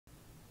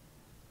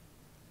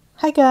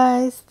Hi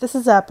guys, this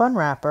is App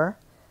Unwrapper.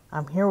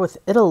 I'm here with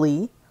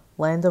Italy,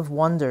 Land of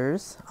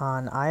Wonders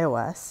on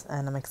iOS,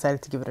 and I'm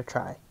excited to give it a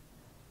try.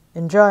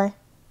 Enjoy!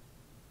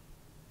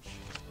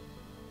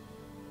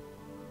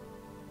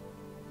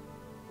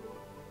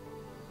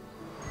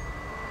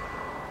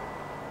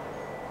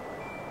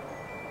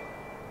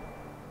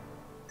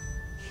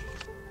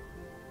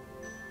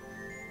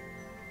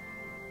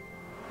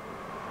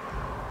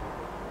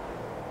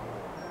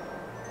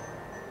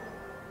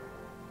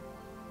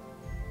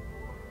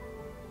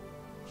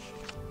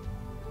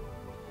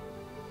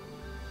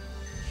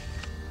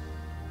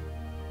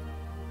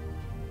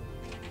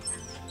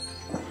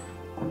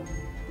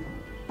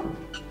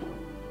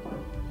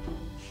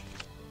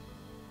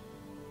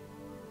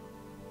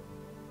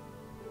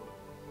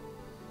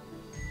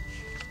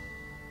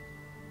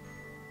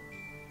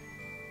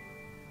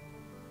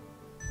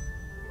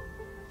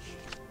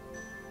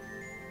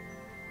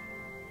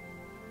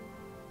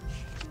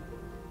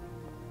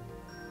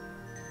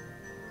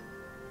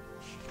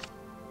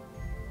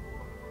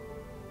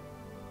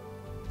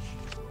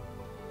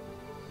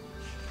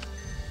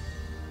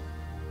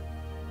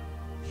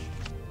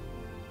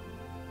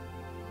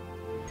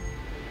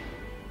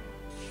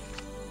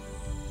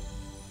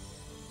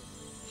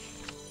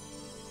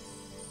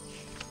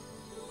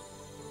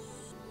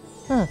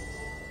 Hmm.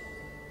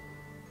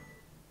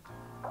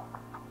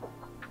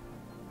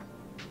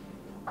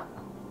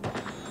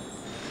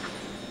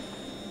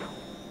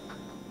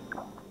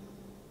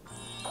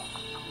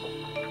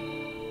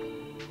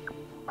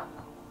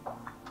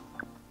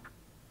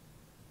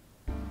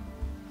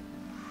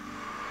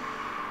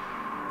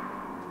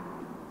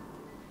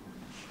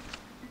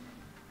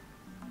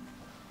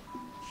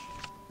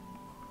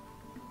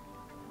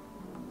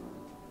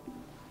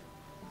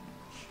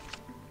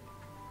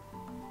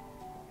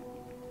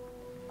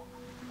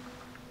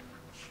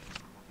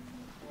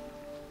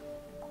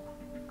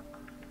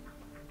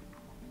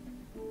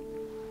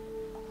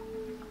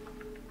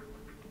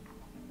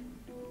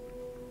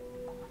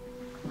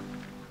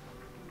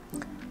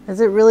 Is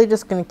it really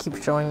just going to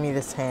keep showing me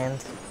this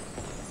hand?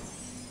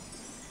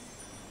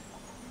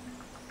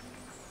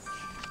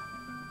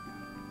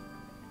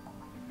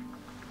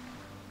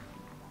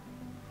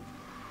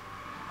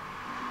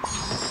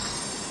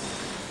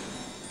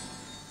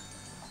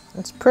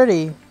 It's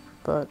pretty,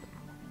 but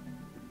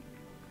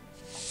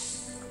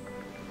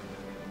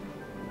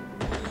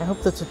I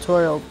hope the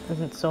tutorial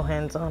isn't so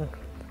hands-on.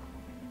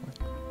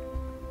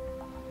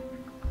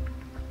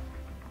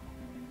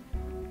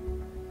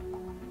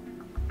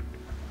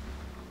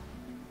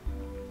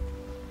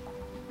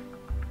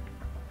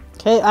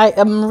 Okay, I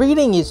am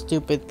reading, you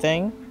stupid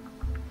thing.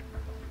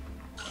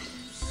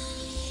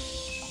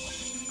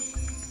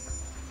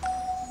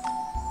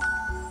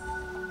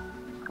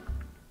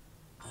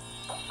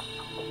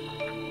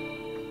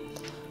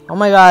 Oh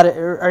my god,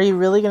 are you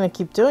really gonna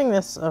keep doing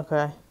this?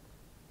 Okay.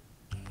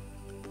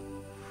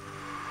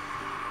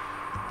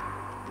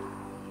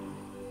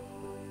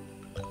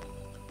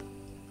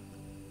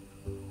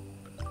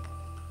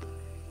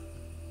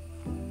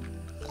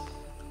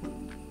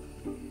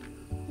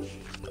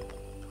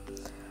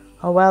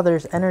 Oh wow,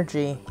 there's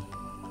energy.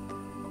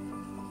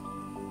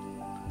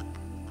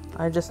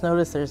 I just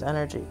noticed there's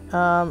energy.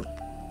 How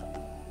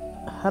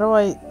do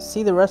I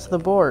see the rest of the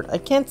board? I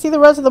can't see the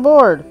rest of the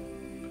board!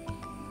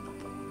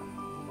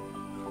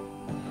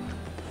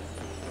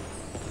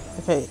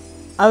 Okay,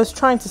 I was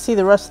trying to see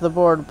the rest of the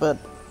board, but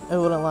it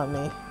wouldn't let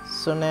me.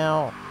 So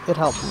now it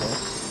helped me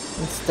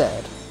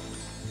instead.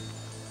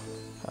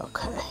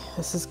 Okay,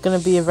 this is gonna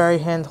be a very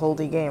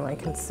hand-holdy game, I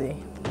can see.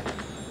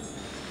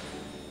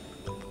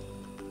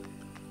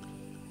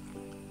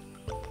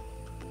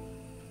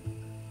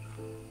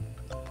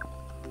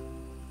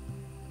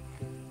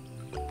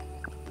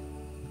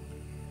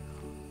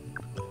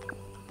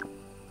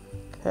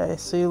 Okay,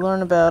 so you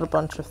learn about a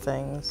bunch of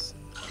things.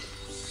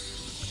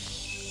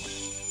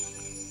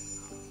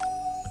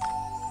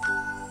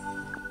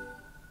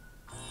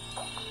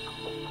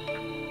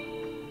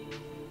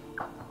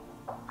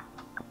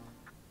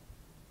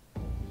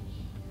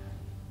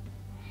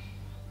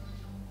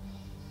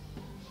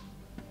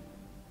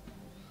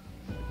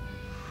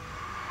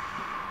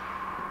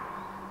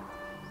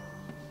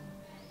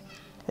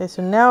 Okay,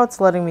 so now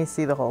it's letting me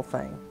see the whole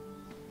thing.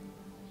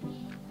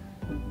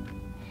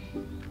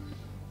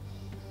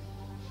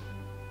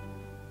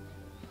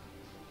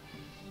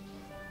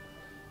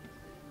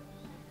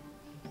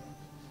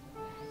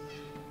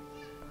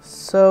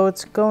 So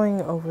it's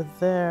going over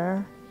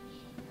there.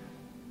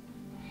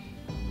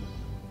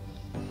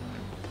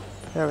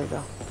 There we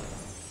go.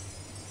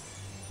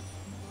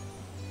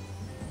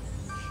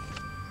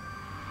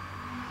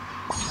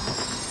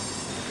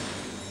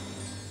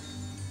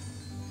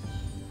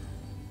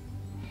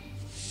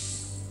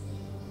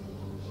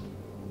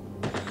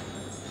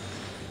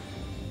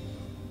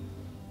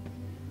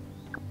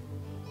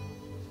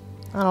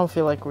 I don't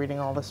feel like reading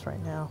all this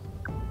right now.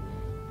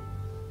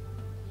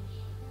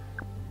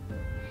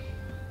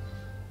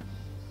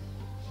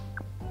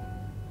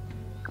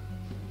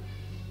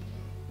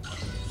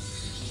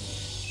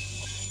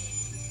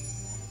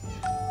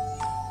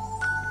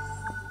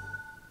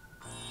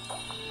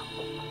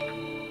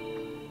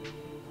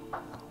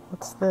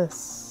 What's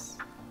this?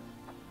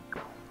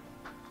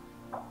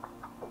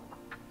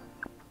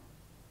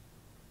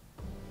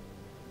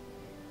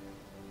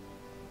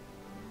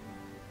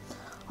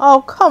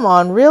 Oh, come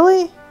on,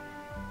 really?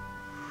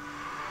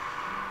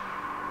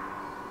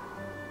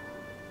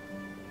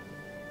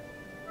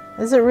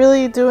 Is it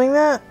really doing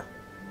that?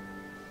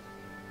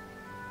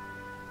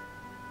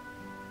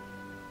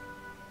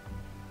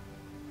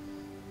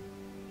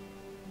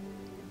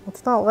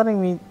 It's not letting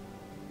me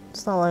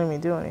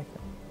do anything.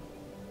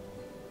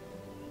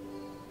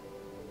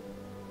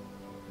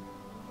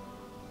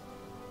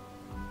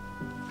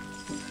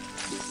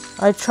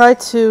 I tried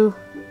to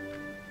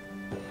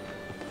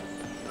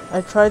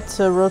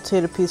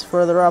rotate a piece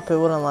further up, it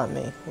wouldn't let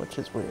me, which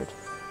is weird.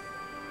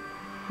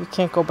 You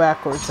can't go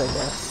backwards, I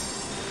guess.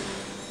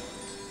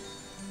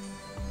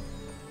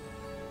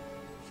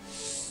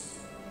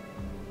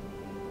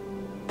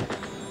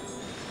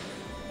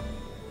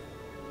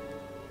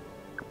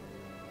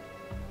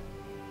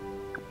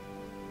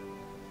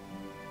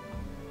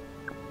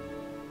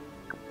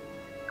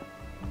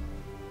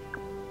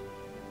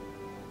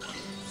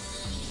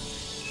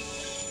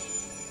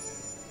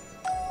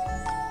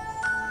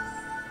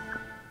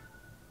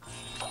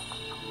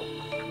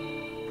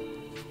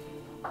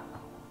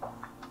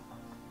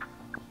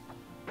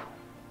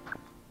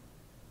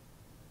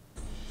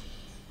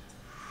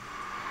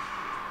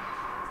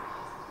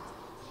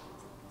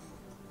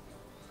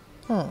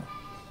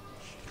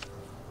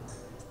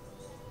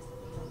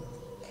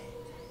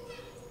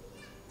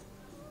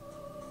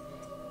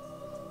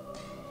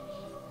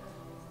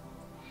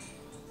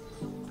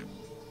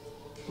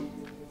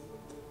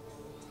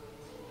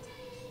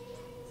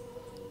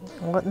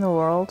 What in the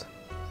world?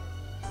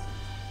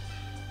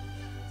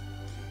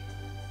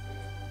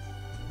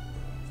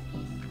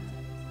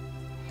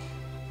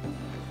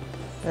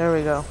 There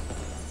we go.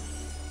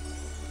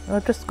 Oh,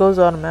 it just goes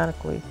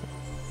automatically.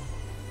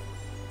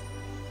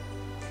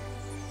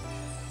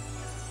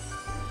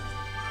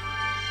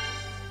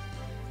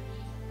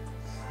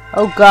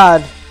 Oh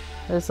God,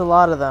 there's a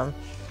lot of them.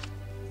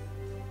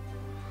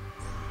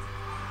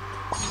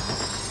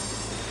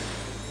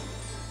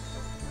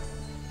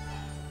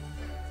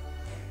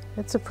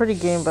 It's a pretty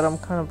game, but I'm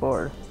kind of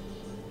bored.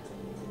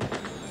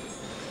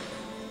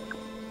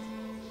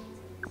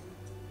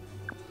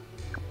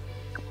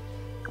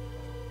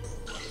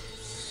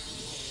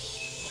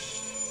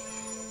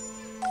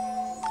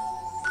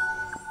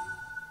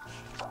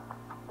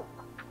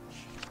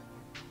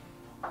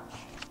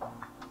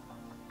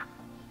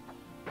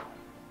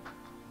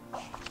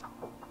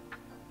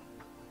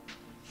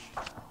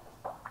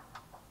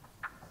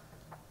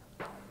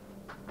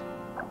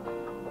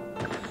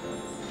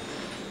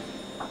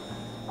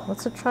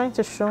 What's it trying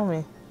to show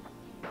me?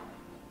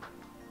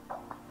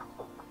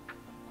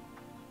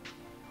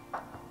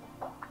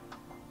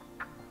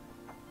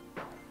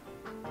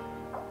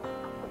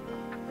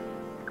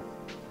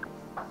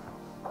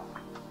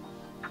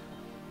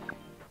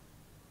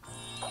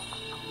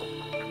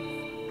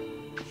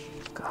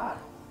 God.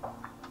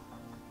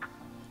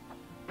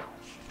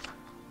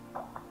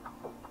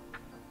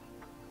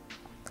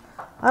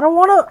 I don't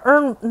want to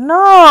earn...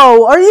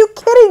 No! Are you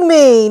kidding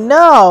me?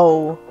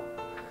 No!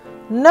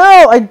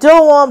 No, I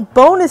don't want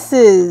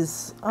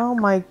bonuses. Oh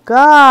my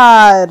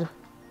God.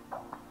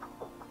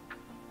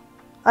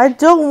 I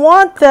don't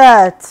want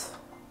that.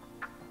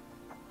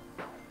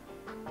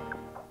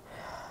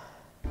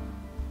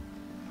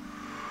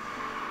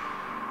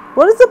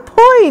 What is the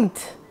point?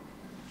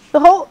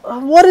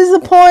 What is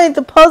the point?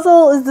 The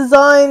puzzle is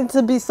designed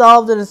to be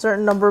solved in a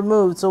certain number of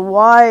moves. So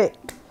why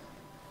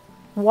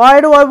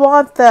do I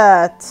want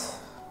that?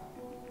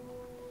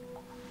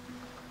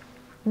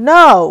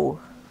 No.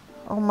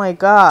 Oh my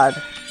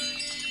God.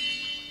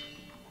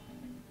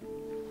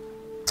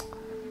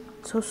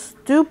 So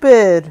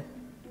stupid.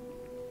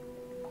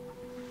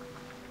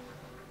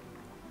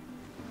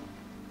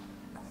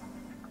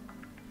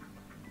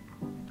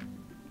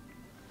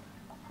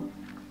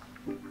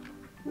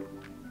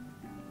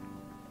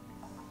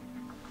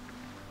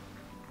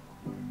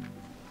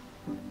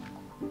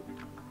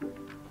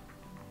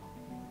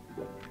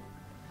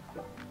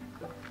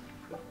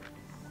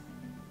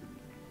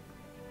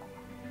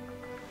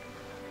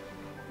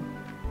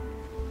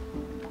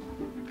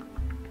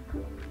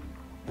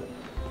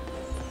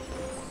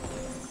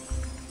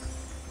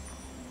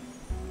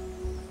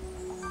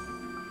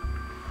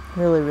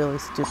 Really, really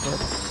stupid.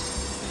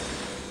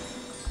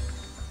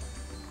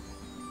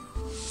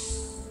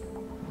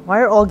 Why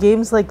are all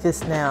games like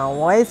this now?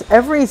 Why is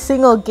every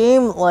single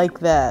game like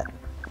that?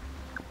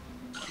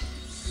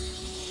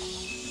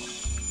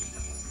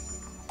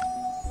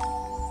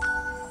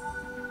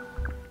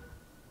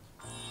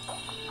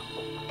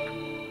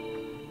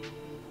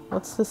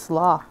 What's this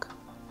lock?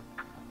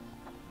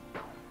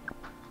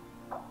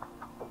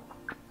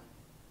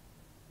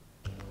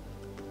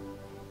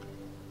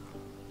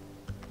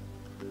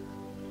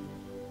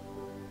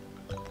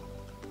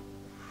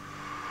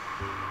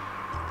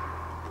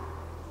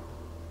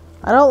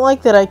 I don't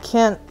like that I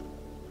can't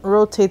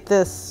rotate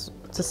this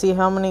to see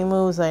how many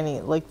moves I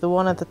need. Like the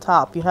one at the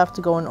top, you have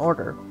to go in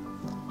order.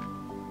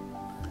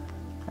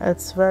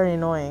 It's very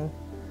annoying.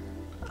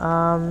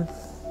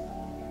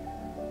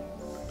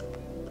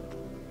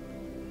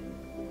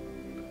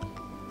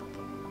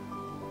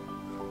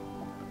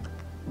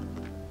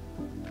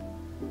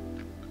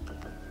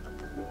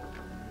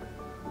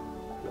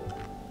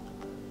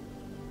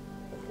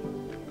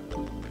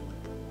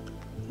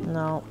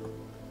 No.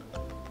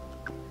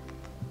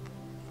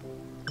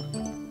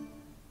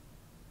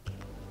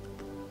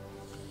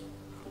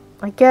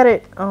 I get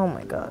it. Oh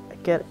my god, I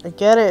get it. I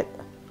get it.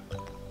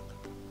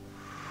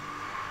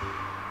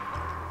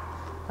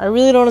 I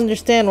really don't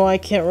understand why I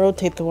can't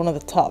rotate the one at the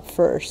top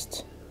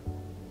first.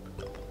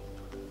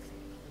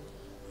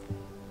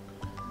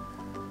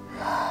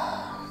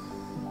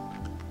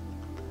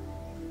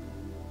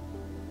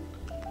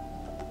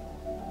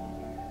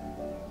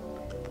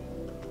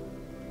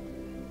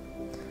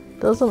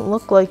 Doesn't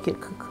look like it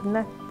could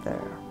connect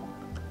there.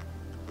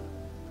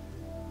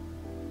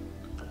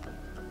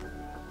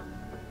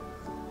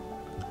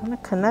 I want to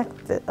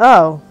connect it.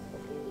 Oh.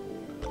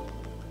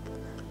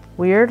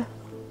 Weird.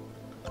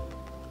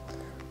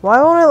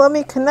 Why won't it let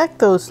me connect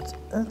those?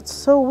 That's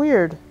so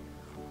weird.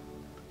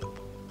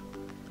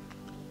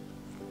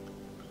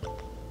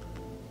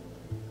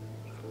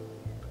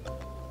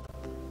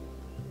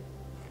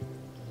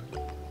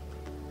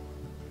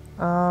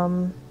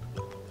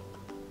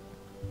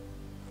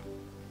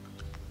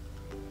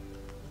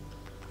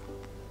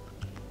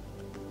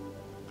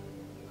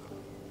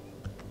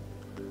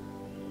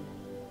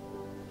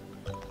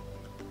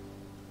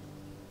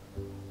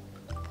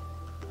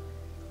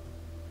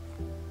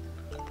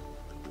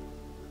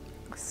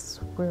 This is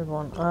a weird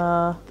one.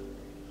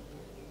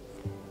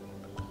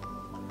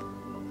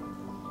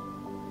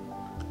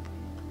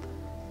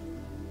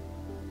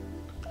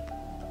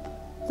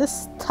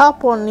 This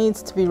top one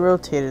needs to be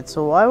rotated,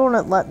 so why won't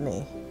it let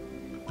me?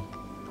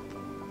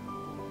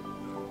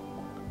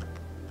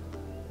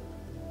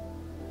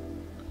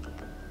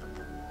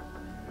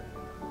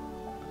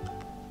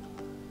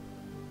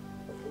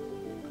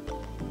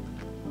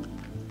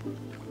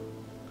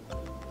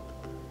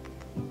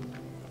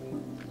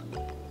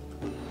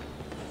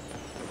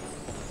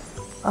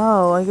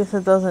 Oh, I guess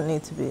it doesn't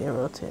need to be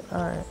rotated.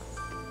 Alright.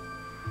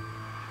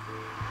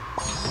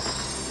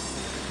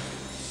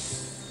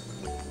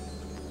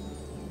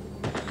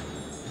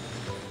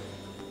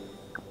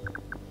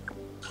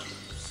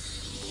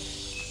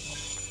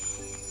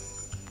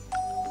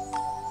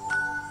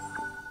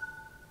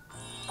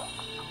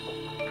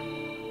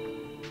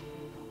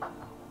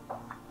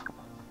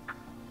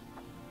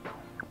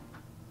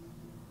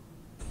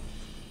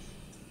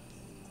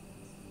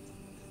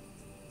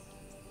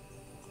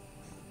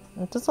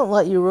 It doesn't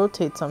let you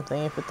rotate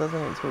something if it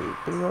doesn't need to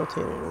be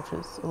rotated, which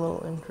is a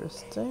little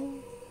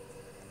interesting.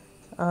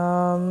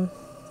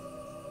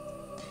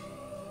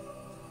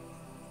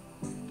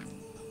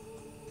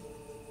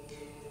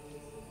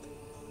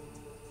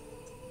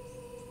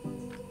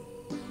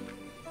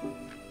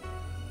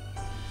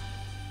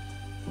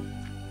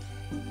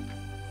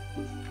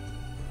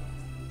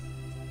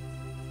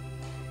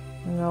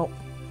 Nope.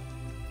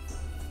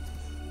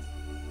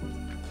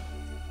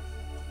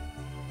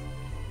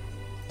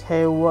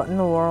 Okay, what in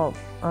the world?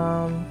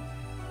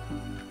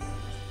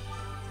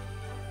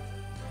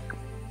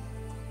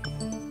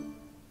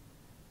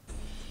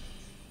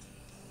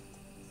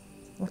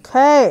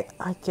 Okay,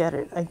 I get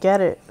it. I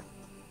get it.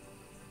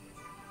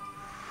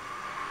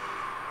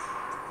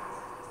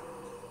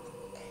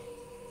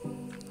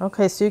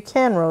 Okay, so you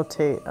can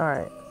rotate. All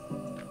right.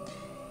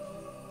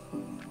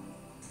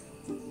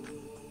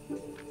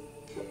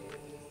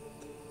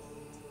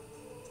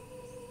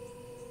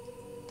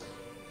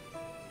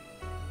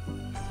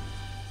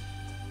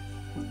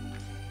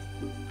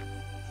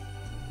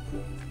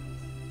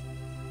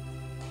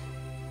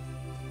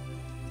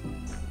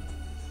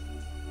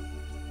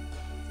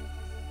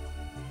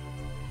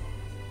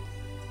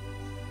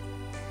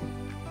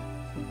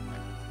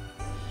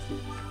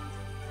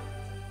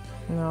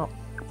 No.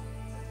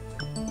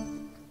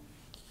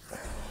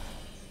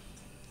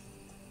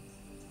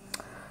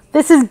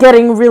 This is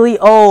getting really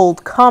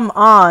old. Come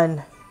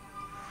on.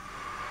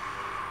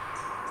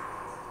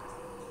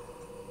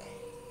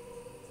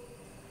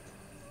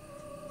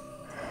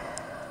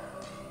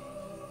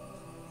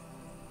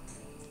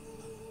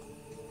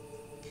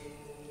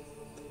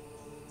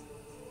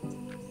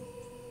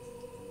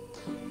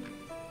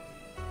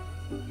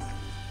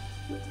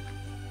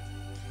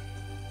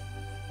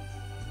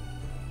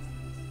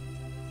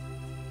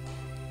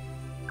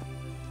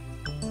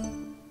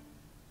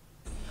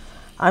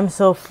 I'm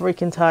so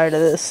freaking tired of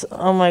this.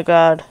 Oh my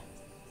god.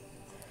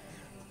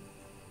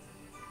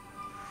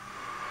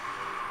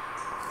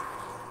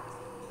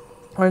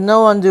 There's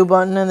no undo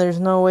button and there's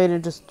no way to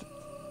just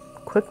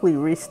quickly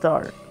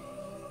restart.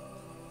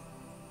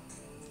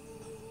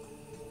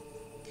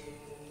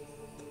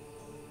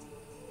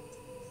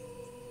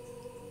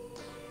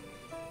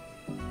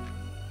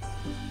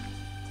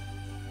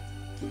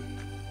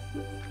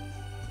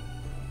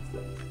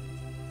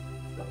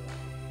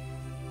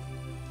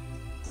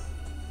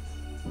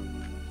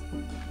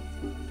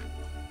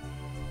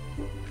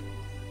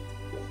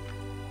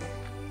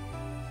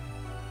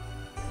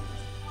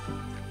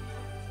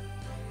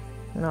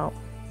 No.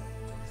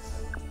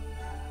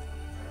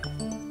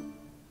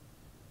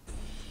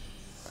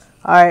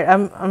 Alright,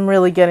 I'm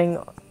really getting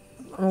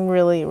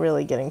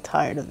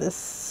tired of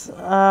this.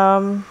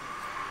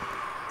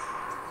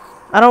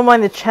 I don't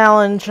mind the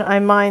challenge. I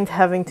mind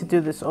having to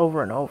do this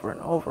over and over and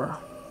over.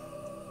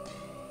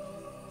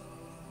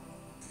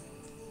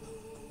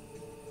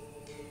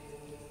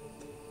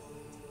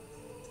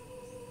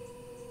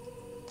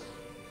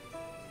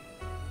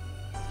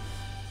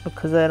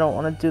 Because I don't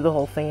want to do the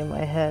whole thing in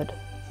my head.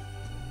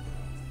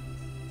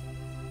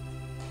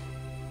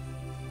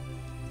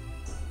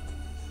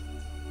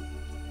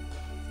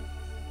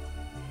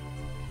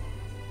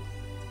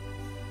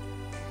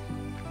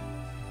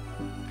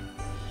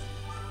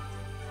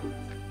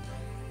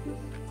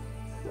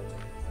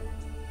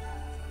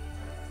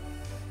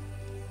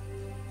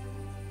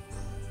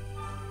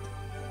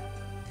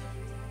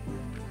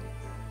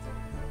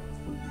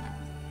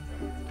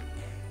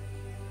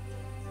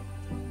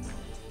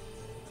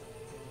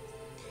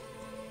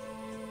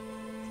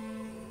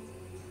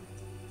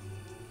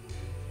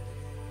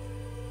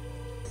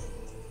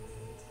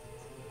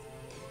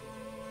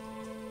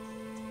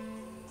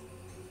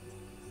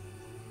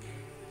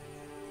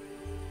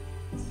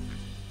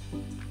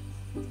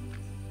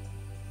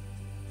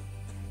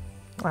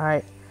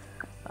 Alright.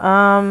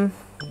 I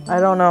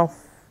don't know.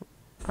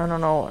 I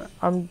don't know.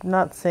 I'm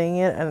not saying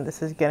it, and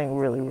this is getting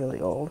really,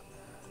 really old.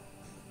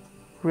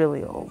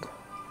 Really old.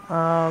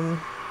 I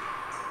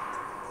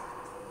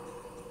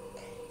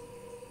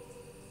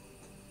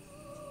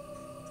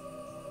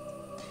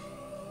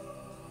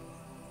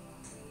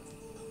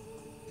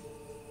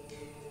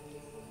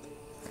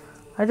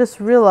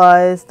just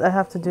realized I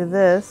have to do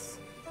this.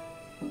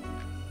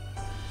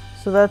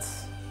 So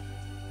that's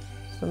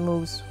some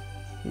moves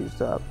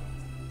used up.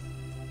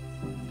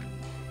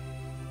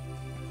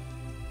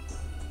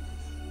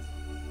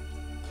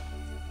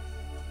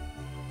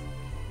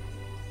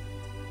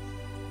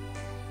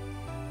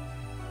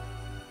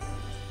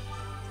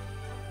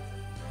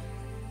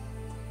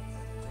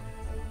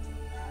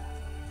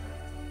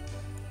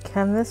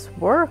 Can this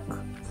work?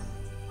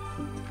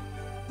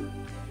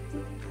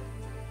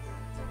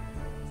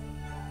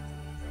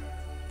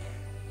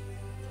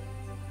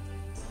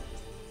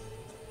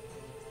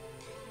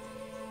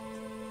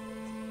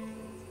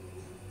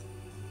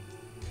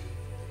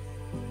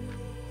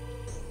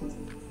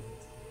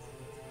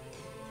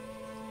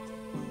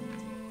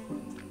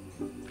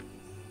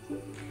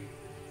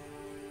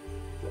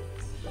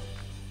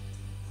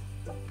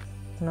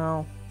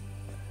 No.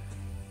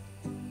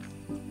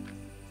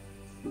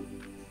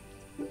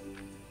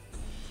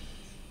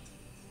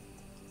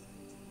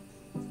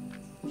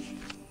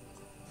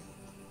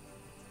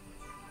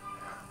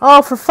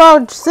 Oh, for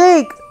fuck's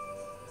sake!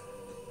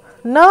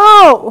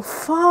 No!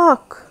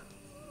 Fuck!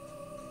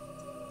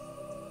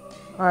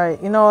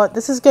 Alright, you know what?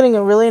 This is getting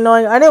really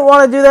annoying. I didn't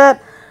want to do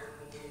that.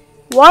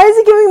 Why is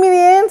it giving me the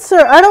answer?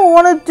 I don't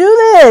want to do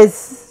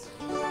this!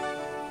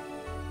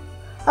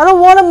 I don't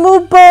want to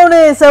move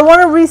bonus! I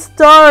want to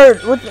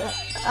restart!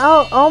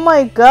 Oh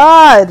my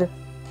god!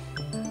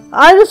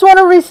 I just want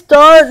to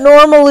restart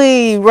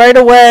normally, right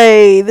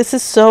away. This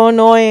is so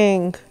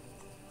annoying.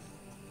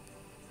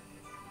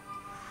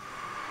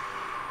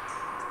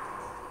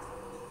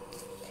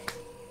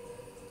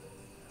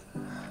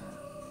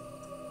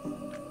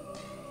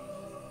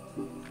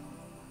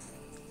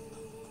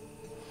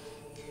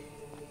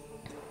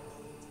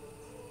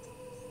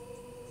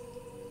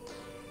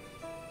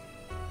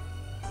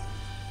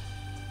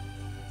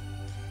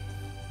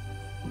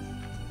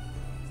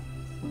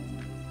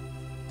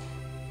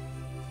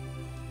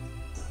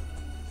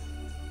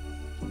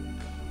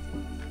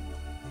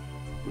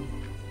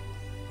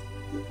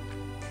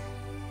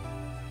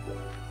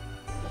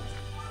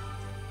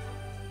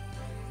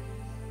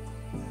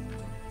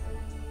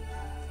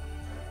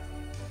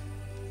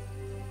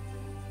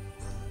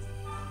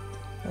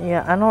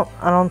 Yeah,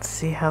 I don't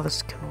see how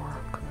this can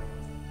work.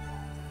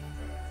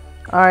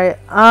 Alright,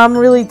 I'm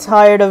really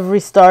tired of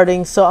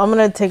restarting, so I'm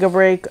gonna take a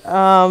break.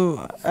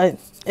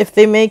 If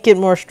they make it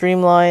more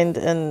streamlined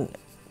and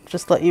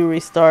just let you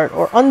restart,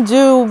 or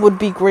undo would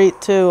be great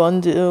too,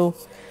 undo.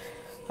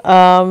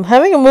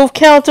 Having a move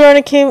counter on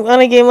a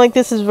game like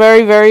this is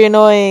very, very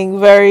annoying.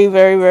 Very,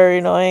 very, very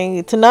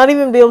annoying. To not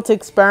even be able to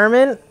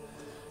experiment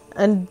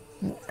and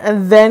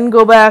then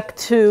go back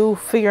to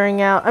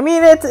figuring out. I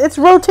mean, it's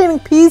rotating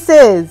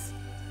pieces.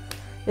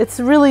 It's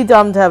really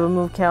dumb to have a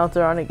move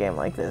counter on a game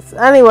like this.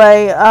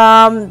 Anyway,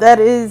 that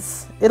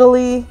is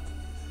Italy.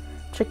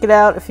 Check it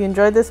out. If you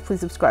enjoyed this,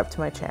 please subscribe to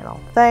my channel.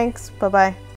 Thanks. Bye-bye.